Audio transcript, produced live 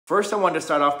First, I wanted to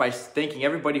start off by thanking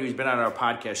everybody who's been on our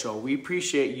podcast show. We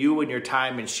appreciate you and your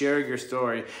time and sharing your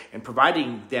story and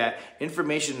providing that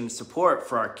information and support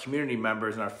for our community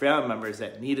members and our family members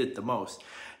that need it the most.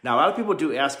 Now, a lot of people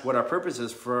do ask what our purpose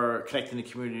is for Connecting the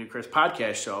Community to Chris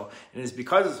podcast show, and it's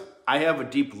because I have a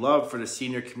deep love for the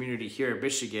senior community here in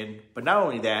Michigan. But not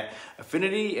only that,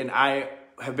 Affinity and I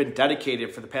have been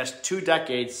dedicated for the past 2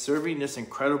 decades serving this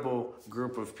incredible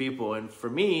group of people. And for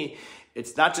me,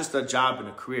 it's not just a job and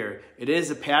a career. It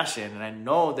is a passion. And I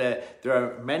know that there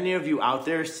are many of you out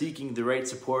there seeking the right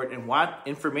support and want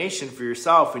information for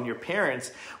yourself and your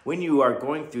parents when you are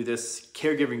going through this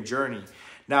caregiving journey.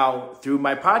 Now, through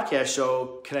my podcast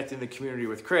show, Connecting the Community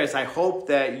with Chris, I hope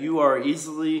that you are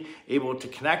easily able to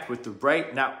connect with the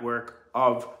right network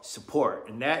of support.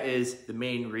 And that is the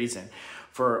main reason.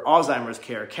 For Alzheimer's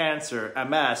care, cancer,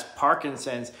 MS,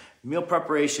 Parkinson's, meal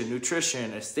preparation,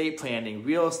 nutrition, estate planning,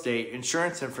 real estate,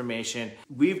 insurance information.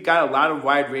 We've got a lot of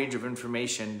wide range of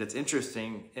information that's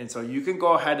interesting. And so you can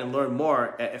go ahead and learn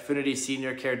more at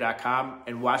affinityseniorcare.com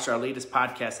and watch our latest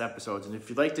podcast episodes. And if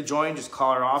you'd like to join, just call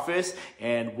our office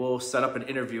and we'll set up an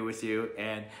interview with you.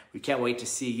 And we can't wait to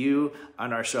see you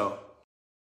on our show.